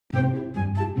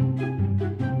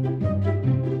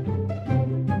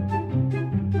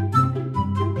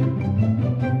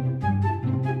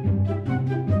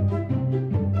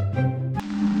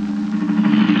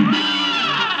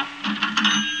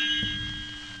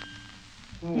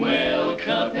Well,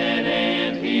 Cuphead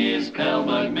and his pal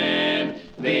Bugman,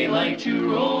 they like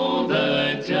to roll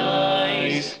the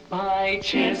dice. By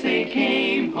chance they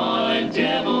came on a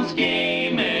devil's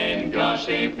game, and gosh,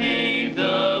 they paid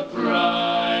the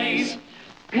price.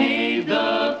 Paid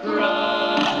the price.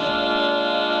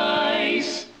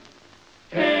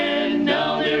 And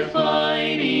now they're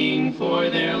fighting for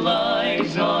their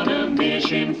lives on a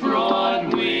mission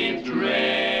fraught with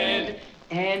dread.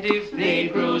 And if they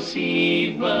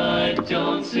proceed but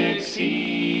don't succeed,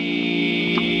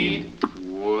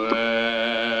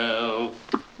 well,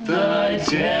 the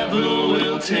devil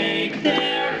will take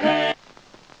their head.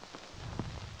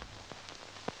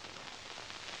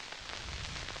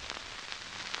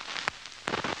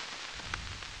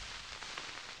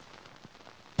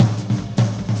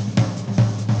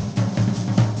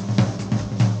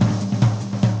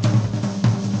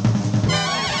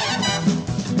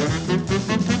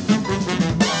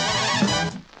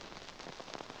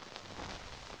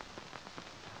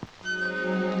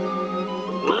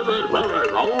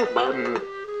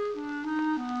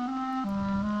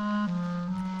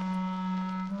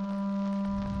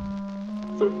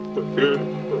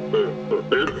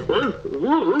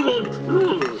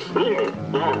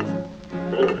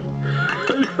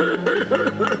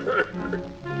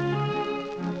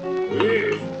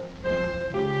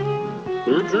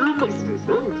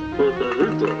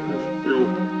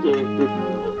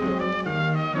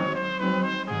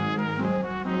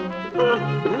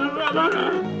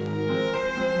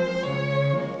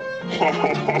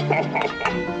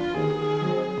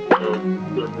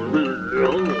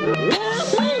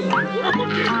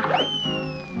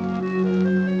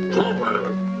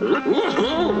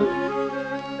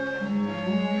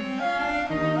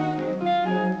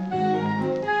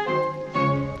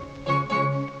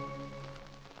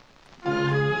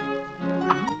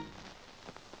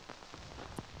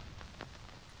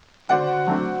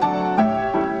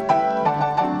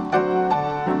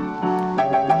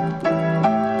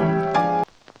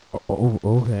 Oh,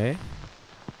 okay.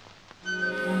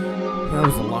 That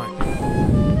was a lot.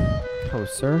 Oh,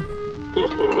 sir?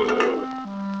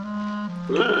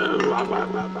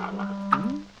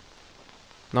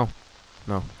 No.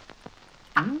 No.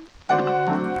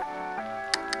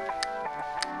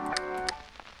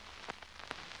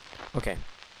 Okay.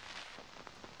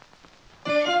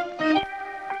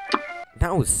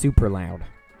 That was super loud.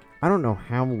 I don't know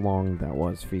how long that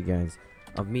was for you guys,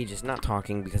 of me just not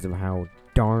talking because of how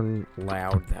darn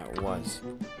loud that was.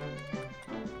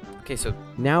 Okay, so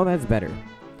now that's better.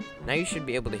 Now you should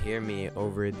be able to hear me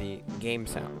over the game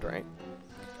sound, right?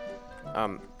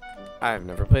 I've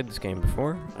never played this game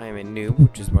before. I am a noob,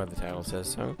 which is why the title says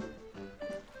so.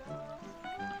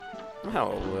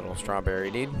 Hello, little strawberry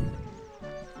dude.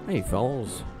 Hey,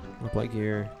 fellas. Look like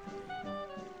you're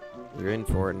in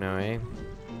for it now, eh?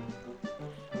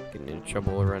 Getting into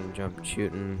trouble, running, jumping,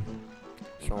 shooting,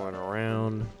 throwing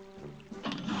around.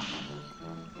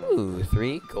 Ooh,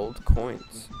 3 gold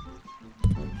coins.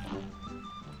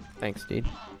 Thanks, dude.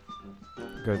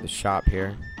 Go to the shop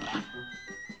here.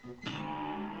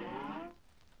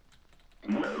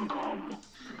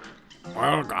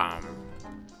 Welcome.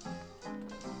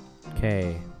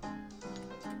 Okay.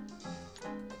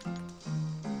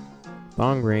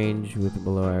 Long range with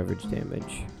below average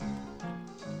damage.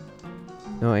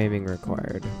 No aiming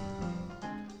required.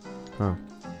 Huh.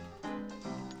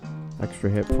 Extra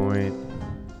hit point.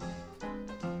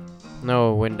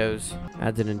 No windows.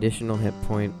 Adds an additional hit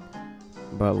point,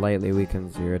 but lightly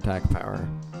weakens your attack power.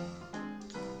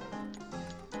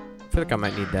 I feel like I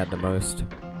might need that the most.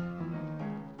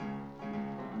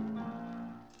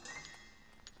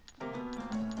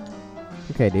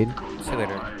 Okay, dude. See you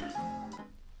later.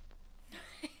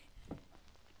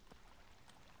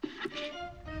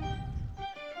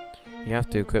 You have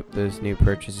to equip those new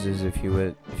purchases if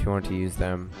you want to use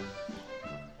them.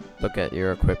 Look at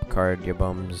your equip card, you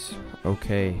bums.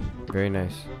 Okay, very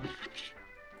nice.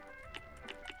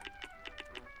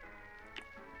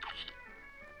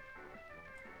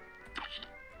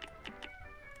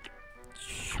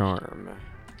 Charm.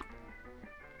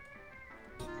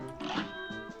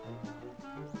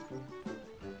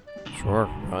 Sure,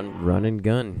 run and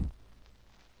gun.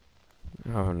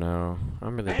 Oh no,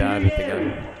 I'm really bad with the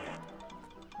gun.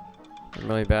 I'm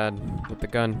really bad with the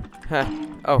gun. Ha!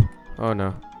 Oh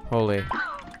no. Holy.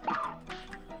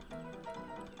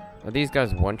 Are these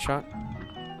guys one shot?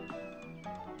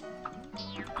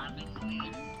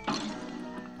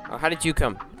 Oh, how did you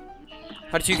come?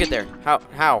 How did you get there?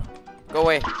 How? Go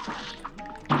away.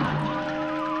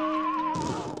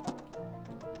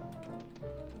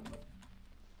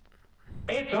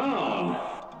 It's on.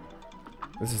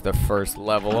 This is the first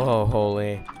level. Oh,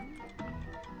 holy.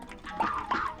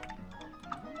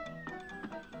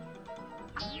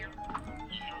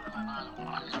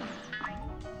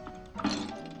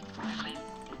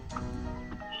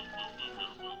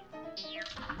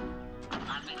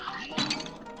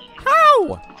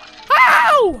 How?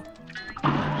 How?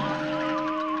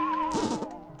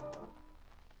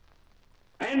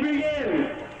 And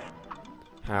begin.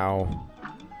 How?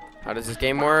 How does this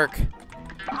game work?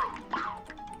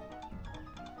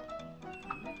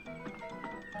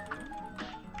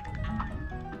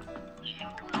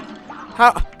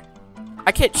 How?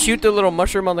 I can't shoot the little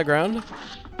mushroom on the ground?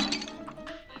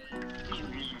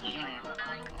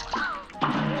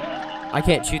 I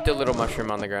can't shoot the little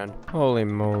mushroom on the ground. Holy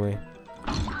moly.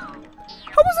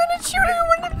 How was I not shooting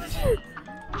it?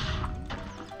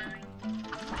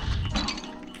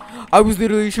 I was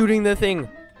literally shooting the thing.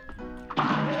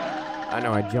 I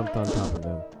know, I jumped on top of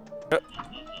him.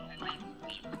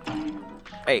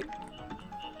 Hey.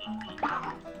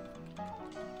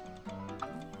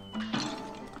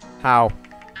 How?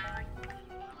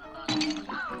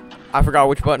 I forgot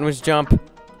which button was jump.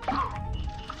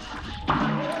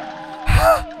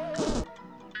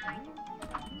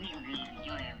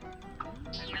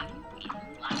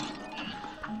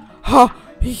 Huh,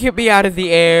 he hit me out of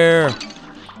the air.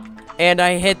 And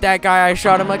I hit that guy. I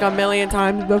shot him like a million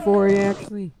times before he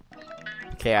actually...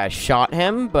 Okay, I shot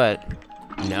him, but...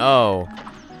 No.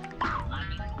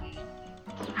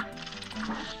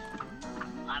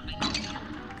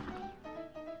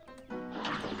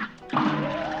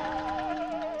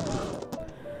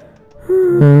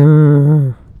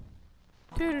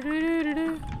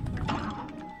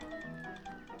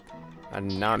 I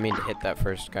did not mean to hit that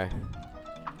first guy.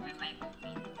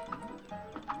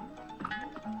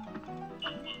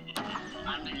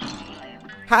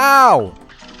 How?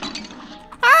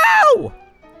 How?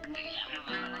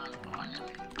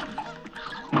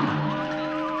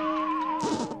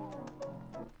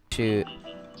 Shoot.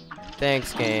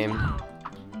 Thanks, game.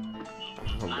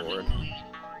 Oh, Lord.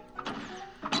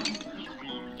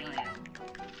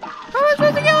 How am I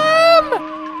supposed to kill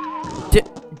him?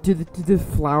 Do the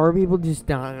flower people just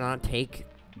not take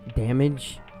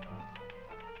damage?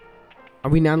 Are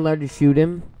we not allowed to shoot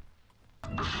him?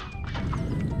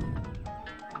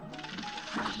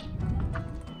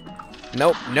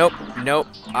 Nope, nope, nope.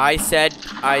 I said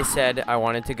I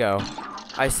wanted to go.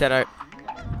 I said I...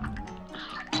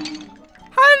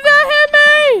 How did that hit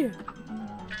me?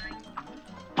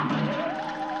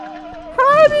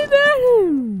 How did that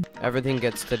hit me? Everything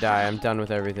gets to die. I'm done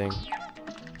with everything.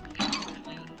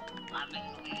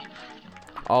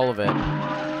 All of it.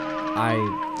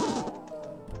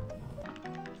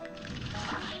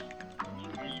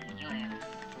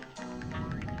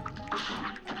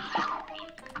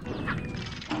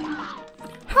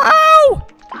 How?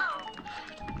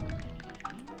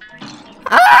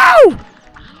 Ow!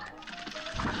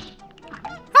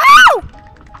 Ow!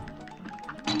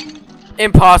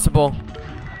 Impossible.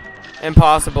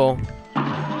 Impossible.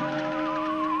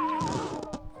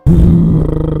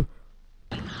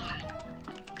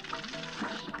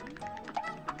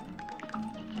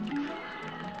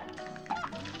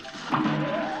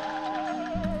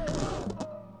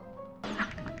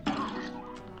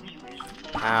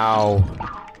 How?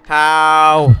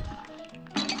 How?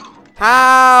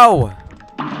 How?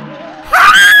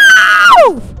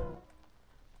 How?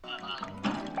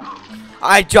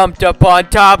 I jumped up on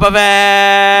top of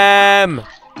him!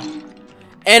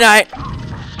 And I...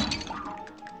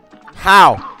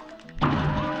 How?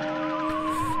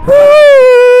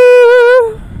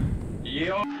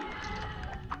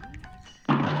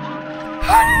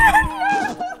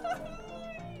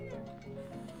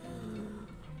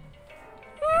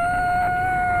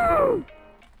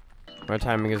 My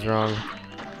timing is wrong.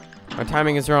 My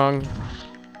timing is wrong.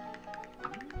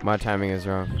 My timing is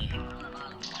wrong.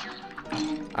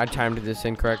 I timed this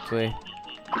incorrectly.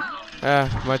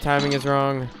 My timing is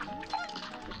wrong.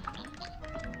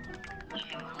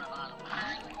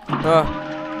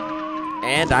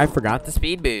 And I forgot the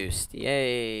speed boost.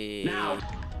 Yay. Now.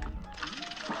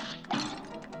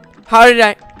 How did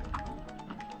I...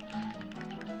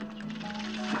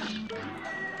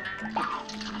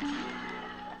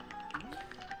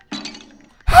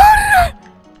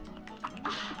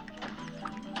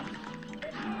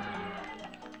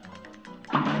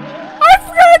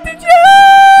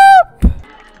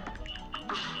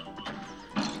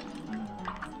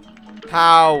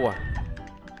 How?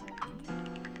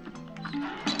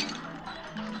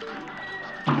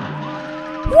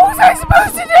 What was I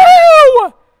supposed to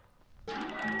do?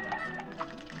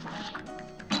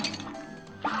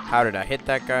 How did I hit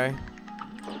that guy?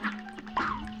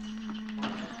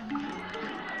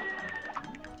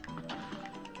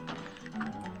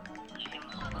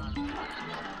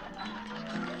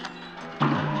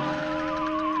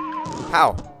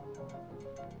 How?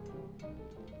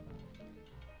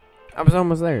 I was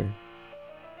almost there.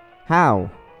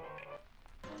 How?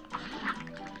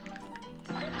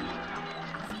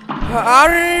 How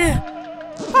do I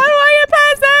get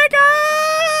past that guy?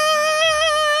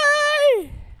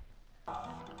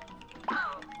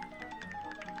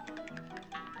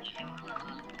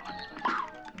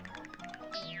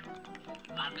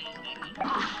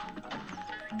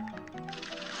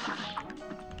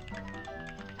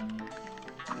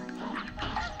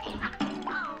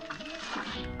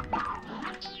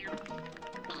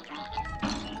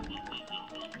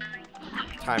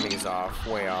 Timing is off,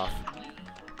 way off.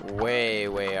 Way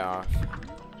off.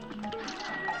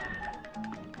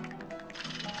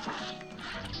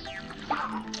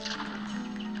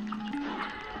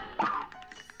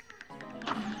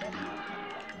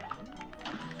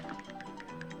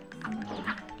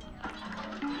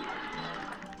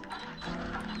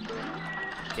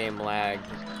 Game lagged.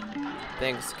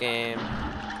 Thanks, game.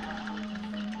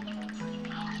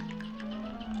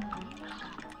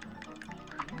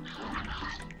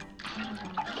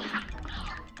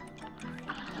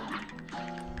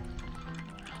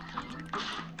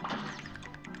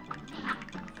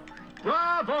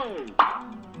 Bravo!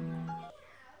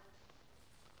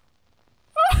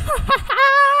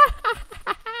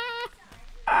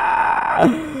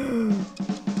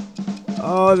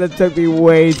 Oh, that took me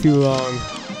way too long.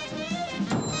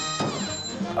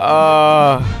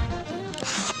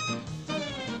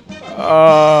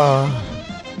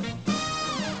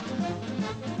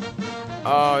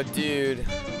 Oh, dude.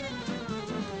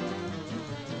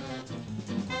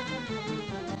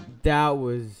 That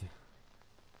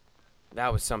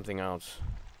was something else.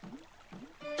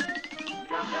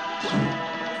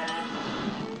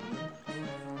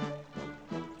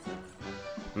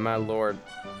 My lord.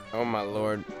 Oh my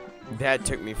lord. That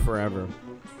took me forever.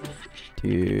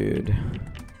 Dude.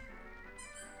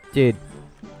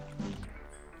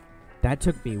 That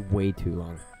took me way too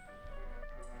long.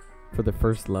 For the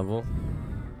first level.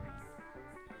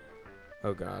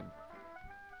 Oh god.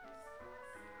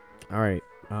 Alright.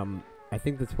 I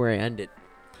think that's where I end it.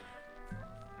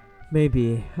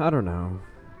 Maybe. I don't know.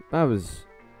 That was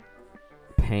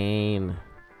pain.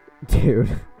 Dude.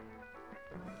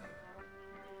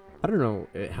 I don't know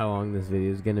how long this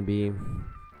video is gonna be.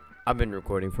 I've been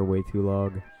recording for way too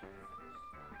long.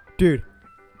 Dude,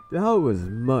 that was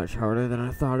much harder than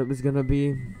I thought it was gonna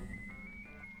be.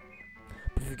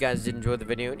 But if you guys did enjoy the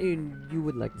video and you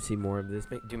would like to see more of this,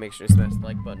 do make sure to smash the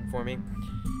like button for me.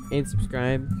 And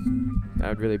subscribe. I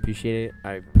would really appreciate it.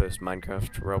 I post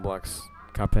Minecraft, Roblox,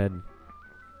 Cuphead,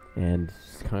 and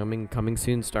coming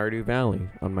soon Stardew Valley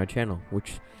on my channel,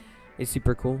 which is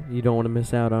super cool. You don't want to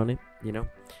miss out on it, you know.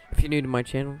 If you're new to my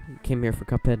channel, you came here for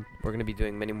Cuphead, we're going to be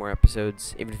doing many more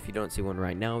episodes. Even if you don't see one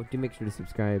right now, do make sure to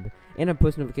subscribe and have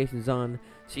post notifications on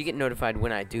so you get notified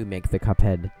when I do make the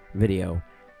Cuphead video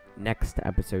next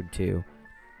episode 2.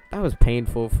 That was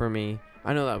painful for me.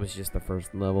 I know that was just the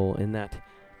first level in that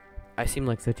I seem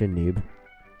like such a noob.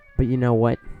 But you know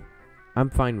what? I'm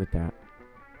fine with that.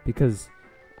 Because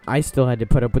I still had to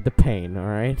put up with the pain,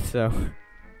 alright? So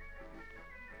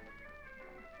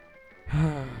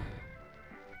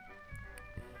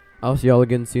I'll see y'all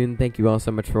again soon. Thank you all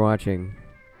so much for watching.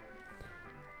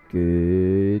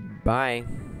 Goodbye.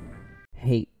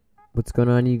 Hey, what's going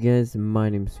on, you guys? My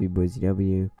name's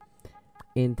SweetBoyZW,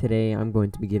 and today I'm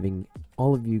going to be giving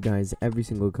all of you guys every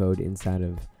single code inside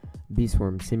of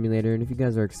Beastworm Simulator. And if you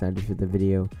guys are excited for the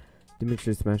video, do make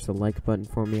sure to smash the like button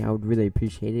for me. I would really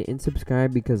appreciate it, and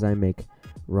subscribe because I make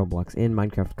Roblox and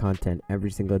Minecraft content every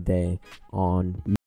single day on YouTube.